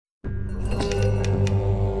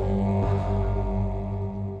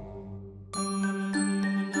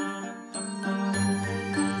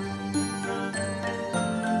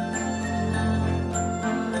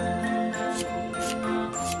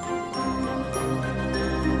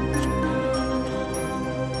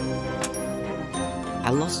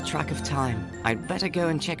I lost track of time. I'd better go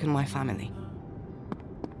and check on my family.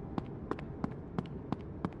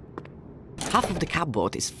 Half of the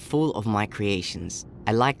cupboard is full of my creations.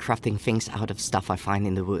 I like crafting things out of stuff I find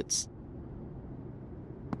in the woods.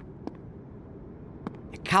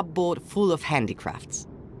 A cupboard full of handicrafts.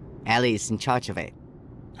 Ellie is in charge of it.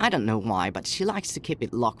 I don't know why, but she likes to keep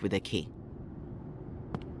it locked with a key.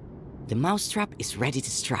 The mousetrap is ready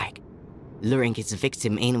to strike, luring its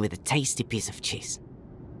victim in with a tasty piece of cheese.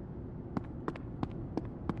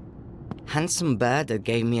 Handsome bird that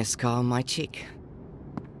gave me a scar on my cheek.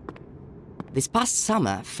 This past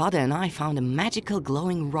summer, Father and I found a magical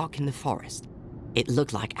glowing rock in the forest. It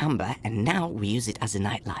looked like amber, and now we use it as a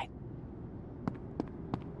nightlight.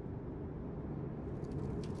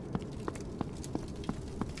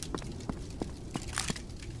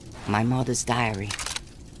 My mother's diary.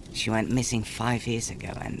 She went missing 5 years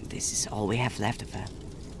ago, and this is all we have left of her.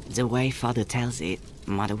 The way Father tells it,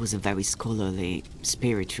 Mother was a very scholarly,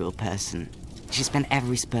 spiritual person. She spent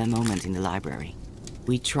every spare moment in the library.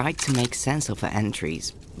 We tried to make sense of her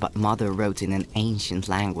entries, but Mother wrote in an ancient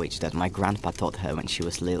language that my grandpa taught her when she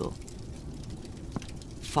was little.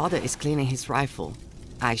 Father is cleaning his rifle.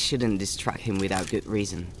 I shouldn't distract him without good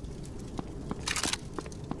reason.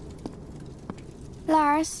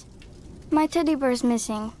 Lars, my teddy bear's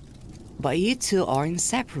missing. But you two are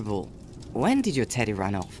inseparable. When did your teddy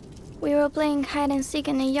run off? We were playing hide and seek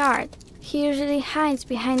in the yard. He usually hides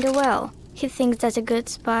behind the well. He thinks that's a good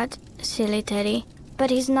spot. Silly teddy. But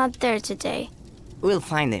he's not there today. We'll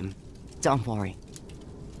find him. Don't worry.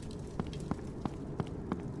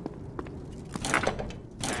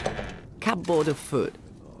 Cupboard of food.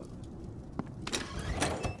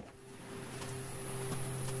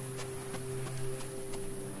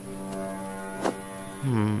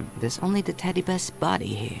 There's only the teddy bear's body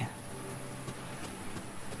here.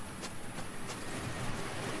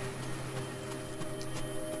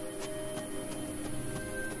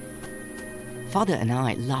 Father and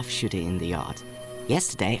I love shooting in the yard.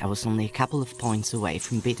 Yesterday, I was only a couple of points away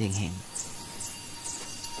from beating him.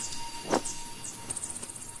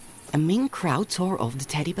 A mean crowd tore off the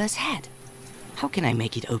teddy bear's head. How can I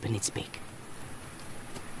make it open its beak?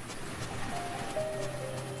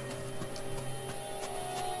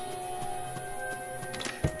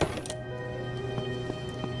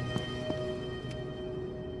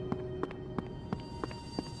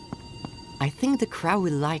 I think the crowd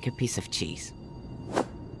will like a piece of cheese.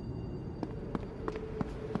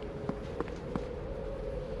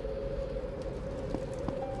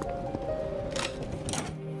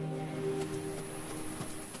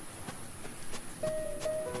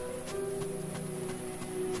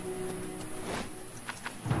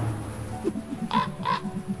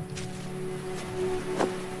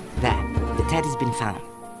 There, the teddy's been found.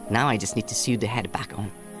 Now I just need to sew the head back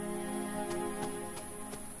on.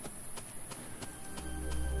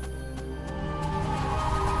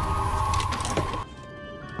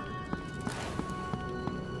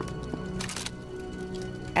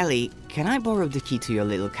 Ellie, can I borrow the key to your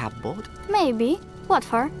little cupboard? Maybe. What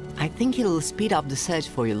for? I think it'll speed up the search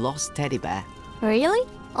for your lost teddy bear. Really?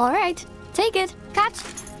 All right. Take it. Catch.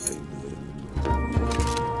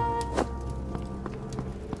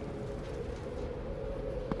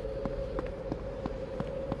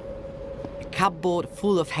 A cupboard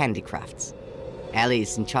full of handicrafts. Ellie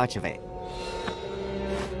is in charge of it.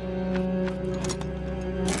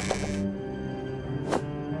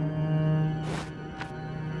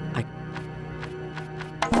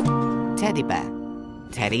 Teddy bear.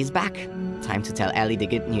 Teddy's back. Time to tell Ellie the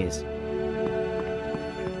good news.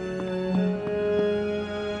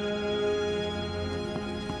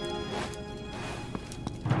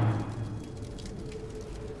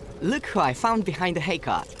 Look who I found behind the hay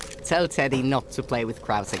cart. Tell Teddy not to play with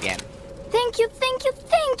crowds again. Thank you, thank you,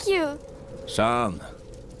 thank you! Son,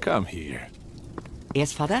 come here.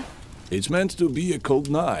 Yes, Father? It's meant to be a cold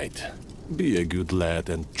night. Be a good lad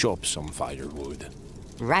and chop some firewood.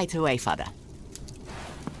 Right away, Father.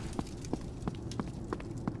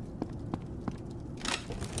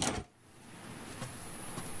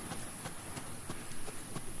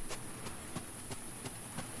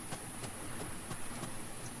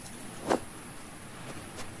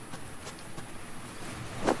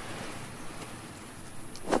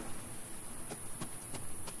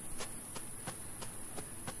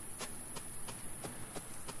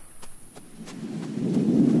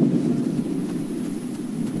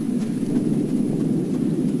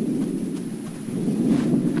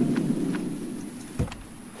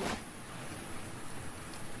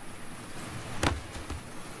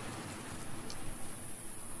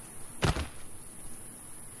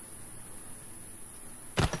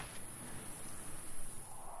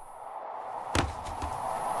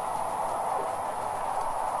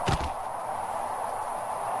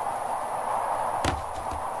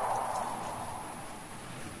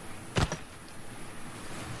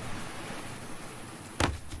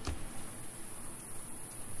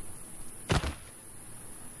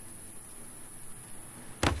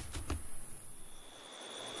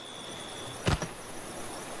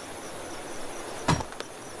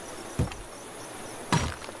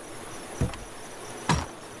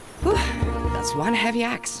 That's one heavy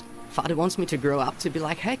axe. Father wants me to grow up to be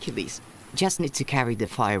like Hercules. Just need to carry the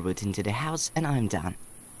firewood into the house and I'm done.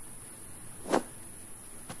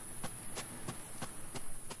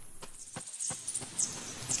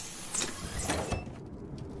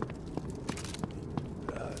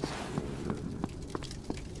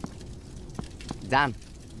 Done.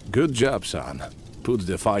 Good job, son. Put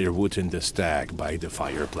the firewood in the stack by the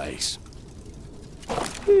fireplace.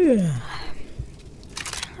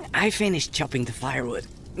 I finished chopping the firewood.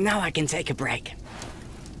 Now I can take a break.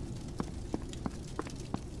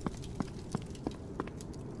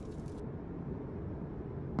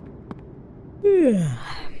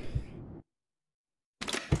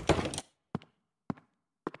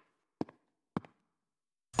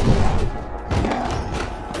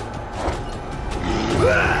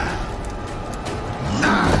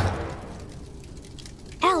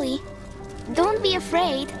 Ellie, don't be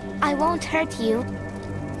afraid. I won't hurt you.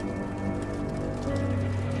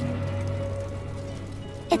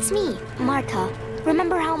 It's me, Marta.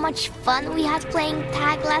 Remember how much fun we had playing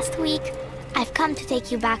tag last week? I've come to take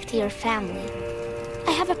you back to your family.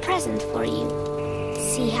 I have a present for you.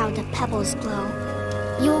 See how the pebbles glow.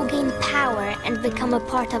 You'll gain power and become a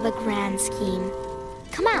part of a grand scheme.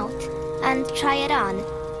 Come out and try it on.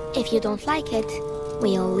 If you don't like it,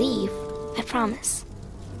 we'll leave. I promise.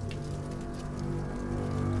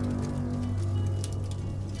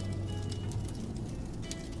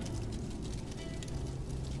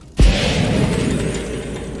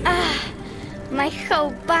 My whole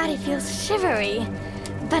body feels shivery,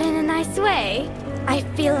 but in a nice way. I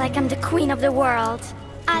feel like I'm the queen of the world.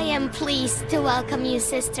 I am pleased to welcome you,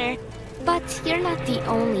 sister. But you're not the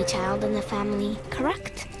only child in the family,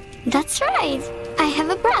 correct? That's right. I have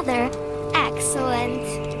a brother.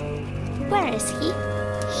 Excellent. Where is he?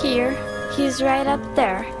 Here. He's right up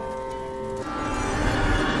there.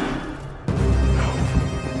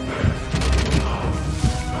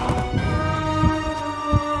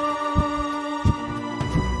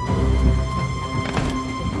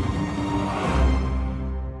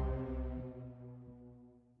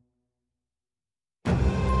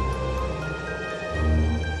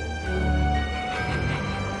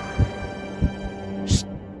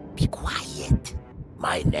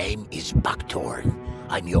 My name is Buckthorn.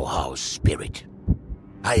 I'm your house spirit.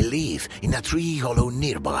 I live in a tree hollow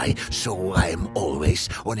nearby, so I'm always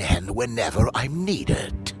on hand whenever I'm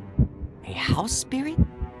needed. A house spirit?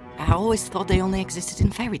 I always thought they only existed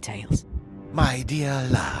in fairy tales. My dear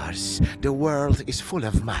Lars, the world is full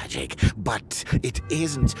of magic, but it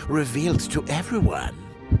isn't revealed to everyone.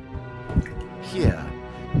 Here,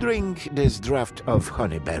 drink this draught of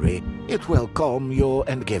honeyberry. It will calm you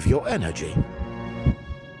and give you energy.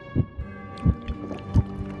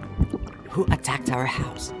 Who attacked our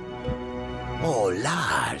house? Oh,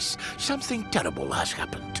 Lars, something terrible has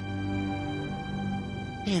happened.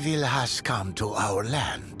 Evil has come to our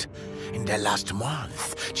land. In the last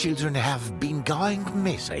month, children have been going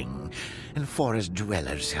missing, and forest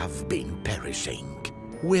dwellers have been perishing.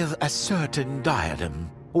 With a certain diadem,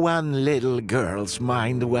 one little girl's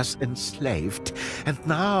mind was enslaved, and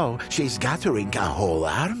now she's gathering a whole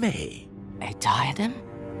army. A diadem?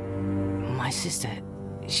 My sister,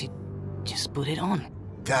 she just put it on.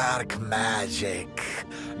 Dark magic.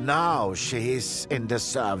 Now she's in the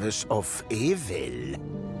service of evil.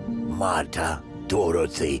 Marta,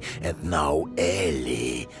 Dorothy, and now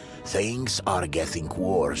Ellie. Things are getting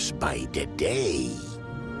worse by the day.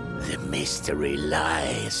 The mystery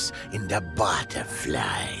lies in the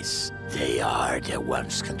butterflies. They are the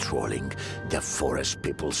ones controlling the forest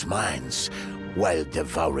people's minds, while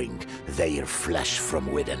devouring their flesh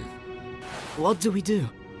from within. What do we do?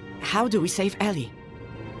 How do we save Ellie?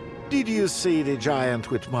 Did you see the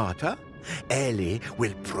giant with Marta? Ellie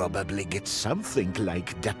will probably get something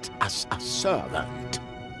like that as a servant.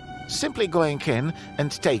 Simply going in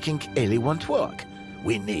and taking Ellie won't work.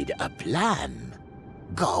 We need a plan.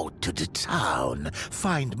 Go to the town,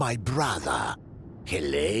 find my brother. He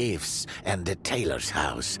lives in the tailor's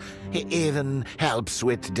house. He even helps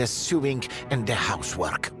with the sewing and the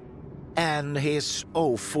housework. And he's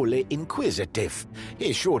awfully inquisitive.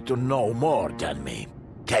 He's sure to know more than me.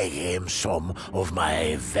 Take him some of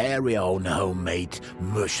my very own homemade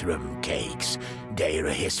mushroom cakes. They're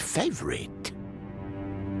his favorite.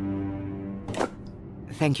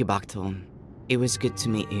 Thank you, Buckthorn. It was good to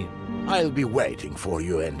meet you. I'll be waiting for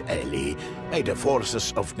you and Ellie. May the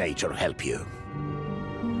forces of nature help you.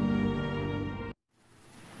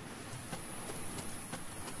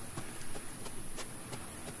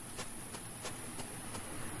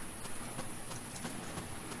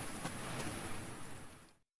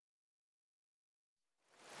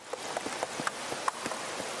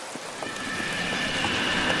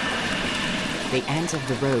 the end of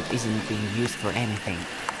the rope isn't being used for anything.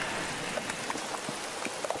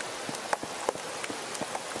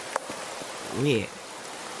 Weird.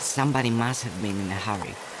 Somebody must have been in a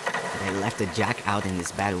hurry. They left the jack out in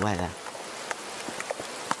this bad weather.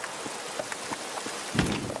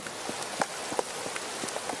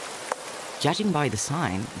 Judging by the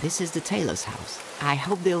sign, this is the tailor's house. I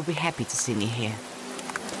hope they'll be happy to see me here.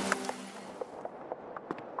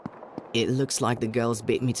 It looks like the girls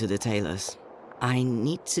beat me to the tailor's. I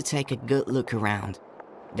need to take a good look around.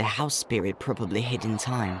 The house spirit probably hid in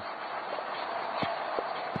time.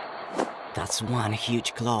 That's one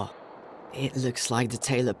huge claw. It looks like the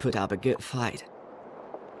tailor put up a good fight.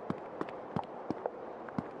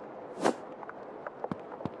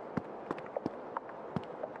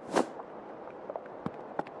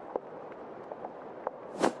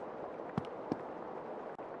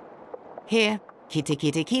 Here, kitty,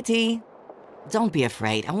 kitty, kitty. Don't be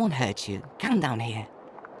afraid, I won't hurt you. Come down here.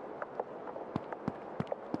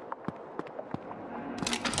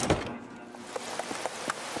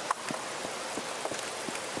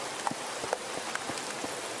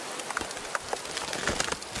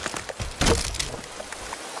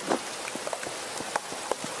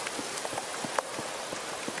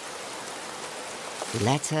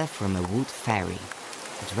 Letter from a wood fairy.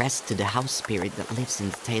 Addressed to the house spirit that lives in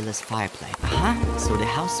the tailor's fireplace. Aha, so the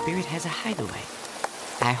house spirit has a hideaway.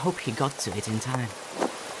 I hope he got to it in time.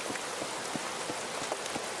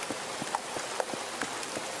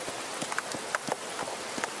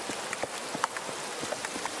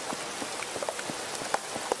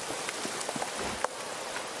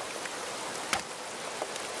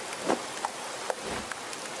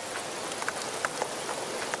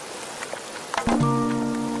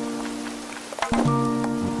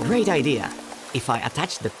 Great idea! If I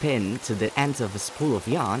attach the pin to the end of a spool of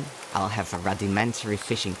yarn, I'll have a rudimentary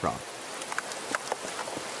fishing rod.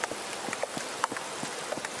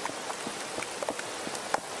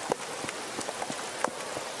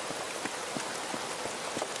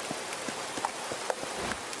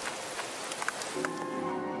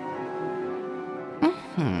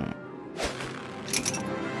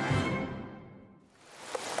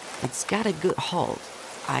 It's got a good hold.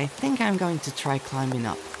 I think I'm going to try climbing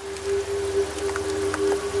up.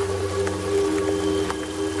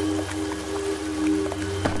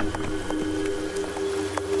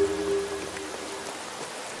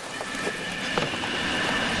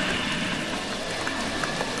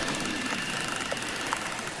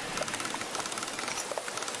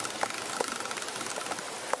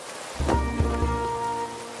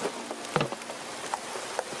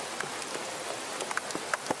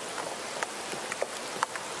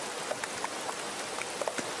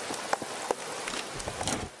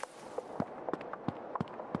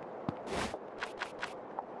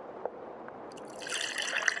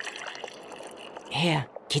 Here,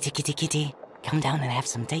 kitty, kitty, kitty. Come down and have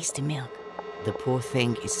some tasty milk. The poor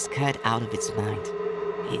thing is scared out of its mind.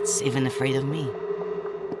 It's even afraid of me.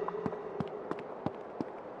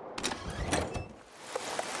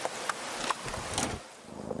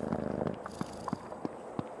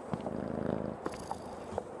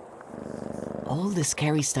 All the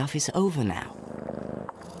scary stuff is over now.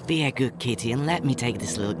 Be a good kitty and let me take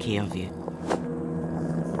this little key of you.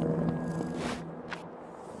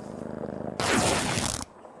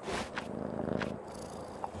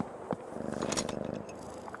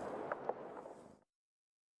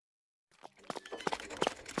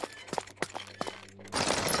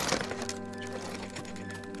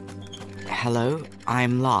 Hello,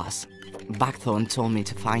 I'm Lars. Buckthorn told me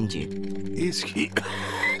to find you. Is he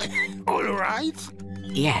all right?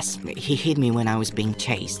 Yes, he hid me when I was being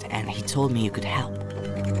chased, and he told me you could help.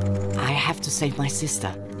 I have to save my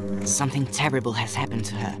sister. Something terrible has happened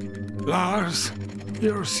to her. Lars,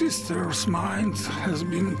 your sister's mind has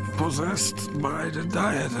been possessed by the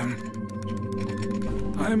diadem.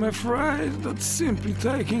 I'm afraid that simply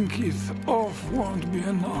taking it off won't be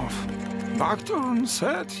enough. Buckthorn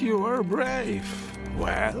said you were brave.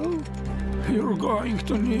 Well, you're going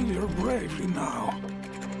to need your bravery now.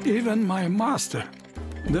 Even my master,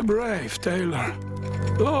 the brave tailor,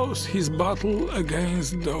 lost his battle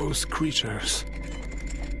against those creatures.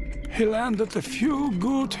 He landed a few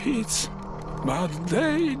good hits, but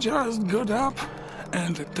they just got up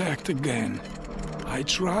and attacked again. I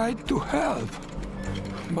tried to help,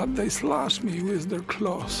 but they slashed me with their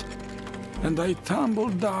claws, and I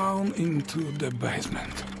tumbled down into the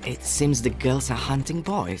basement. It seems the girls are hunting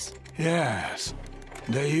boys. Yes,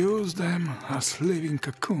 they use them as living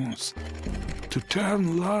cocoons to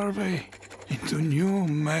turn larvae into new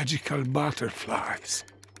magical butterflies.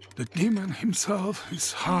 The demon himself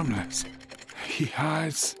is harmless. he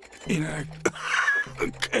hides in a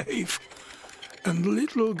cave, and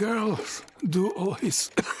little girls do all his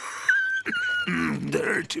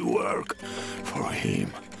dirty work for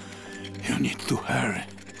him. You need to hurry.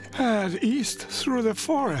 Head east through the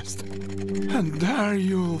forest, and there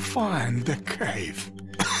you'll find the cave.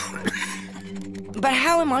 But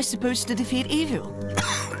how am I supposed to defeat evil?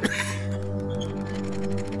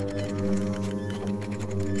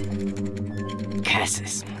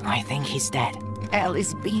 Curses, I think he's dead.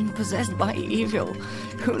 Ellie's being possessed by evil.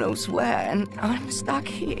 Who knows where, and I'm stuck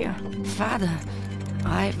here. Father,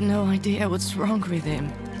 I have no idea what's wrong with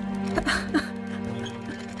him.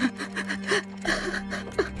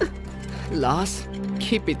 Lars,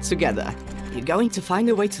 keep it together. You're going to find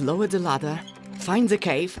a way to lower the ladder, find the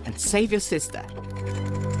cave, and save your sister.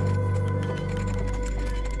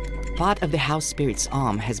 Part of the house spirit's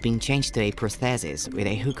arm has been changed to a prosthesis with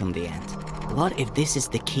a hook on the end. What if this is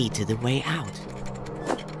the key to the way out?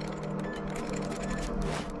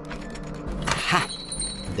 Ha!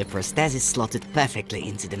 The prosthesis slotted perfectly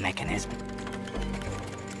into the mechanism.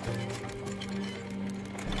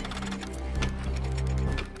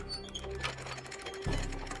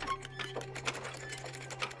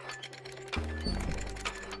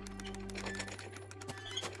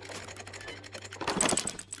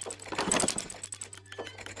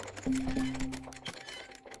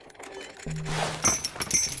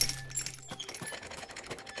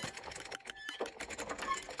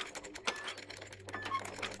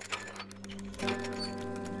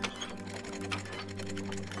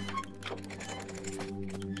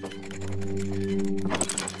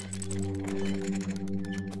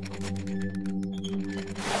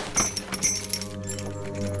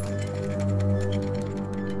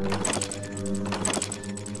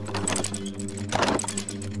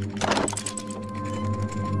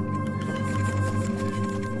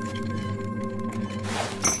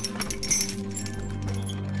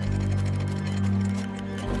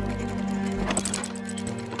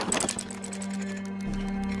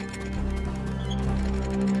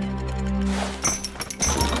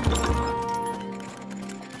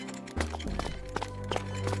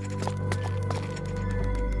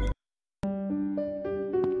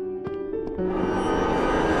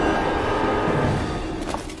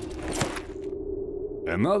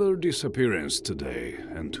 Another disappearance today,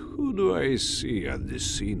 and who do I see at the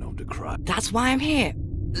scene of the crime? That's why I'm here.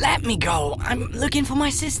 Let me go. I'm looking for my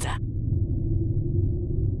sister.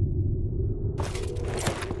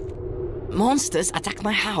 Monsters attacked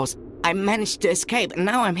my house. I managed to escape, and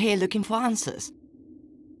now I'm here looking for answers.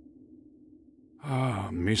 Ah,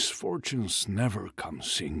 misfortunes never come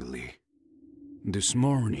singly. This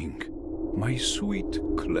morning, my sweet,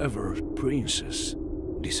 clever princess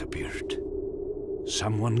disappeared.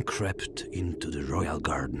 Someone crept into the royal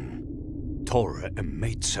garden, tore a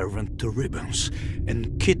maidservant to ribbons,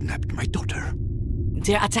 and kidnapped my daughter.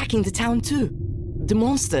 They're attacking the town too. The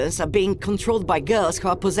monsters are being controlled by girls who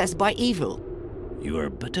are possessed by evil. You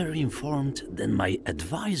are better informed than my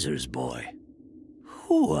advisors, boy.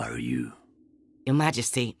 Who are you? Your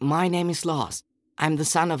Majesty, my name is Lars. I'm the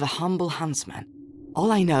son of a humble huntsman.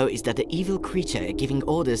 All I know is that the evil creature giving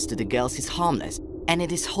orders to the girls is harmless, and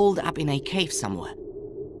it is holed up in a cave somewhere.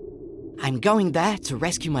 I'm going there to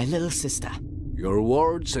rescue my little sister. Your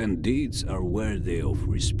words and deeds are worthy of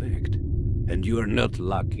respect, and you are not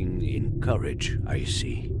lacking in courage, I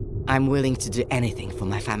see. I'm willing to do anything for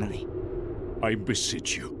my family. I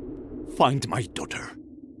beseech you, find my daughter.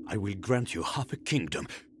 I will grant you half a kingdom.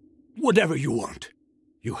 Whatever you want.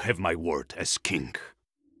 You have my word as king.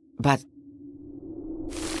 But...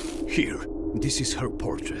 Here, this is her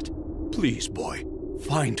portrait. Please, boy,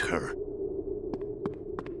 find her.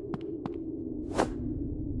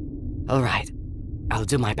 All right, I'll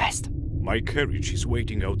do my best. My carriage is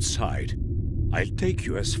waiting outside. I'll take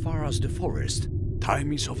you as far as the forest.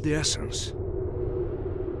 Time is of the essence.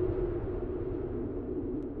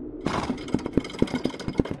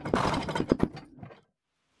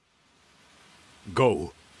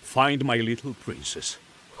 Go, find my little princess.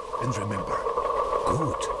 And remember,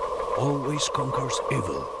 good always conquers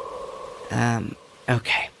evil.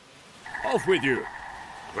 Okay. Off with you!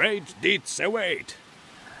 Great deeds await!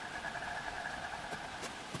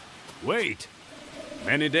 Wait!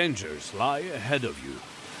 Many dangers lie ahead of you.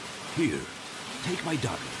 Here, take my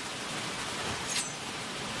dagger.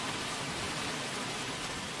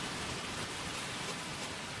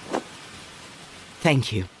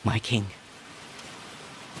 Thank you, my king.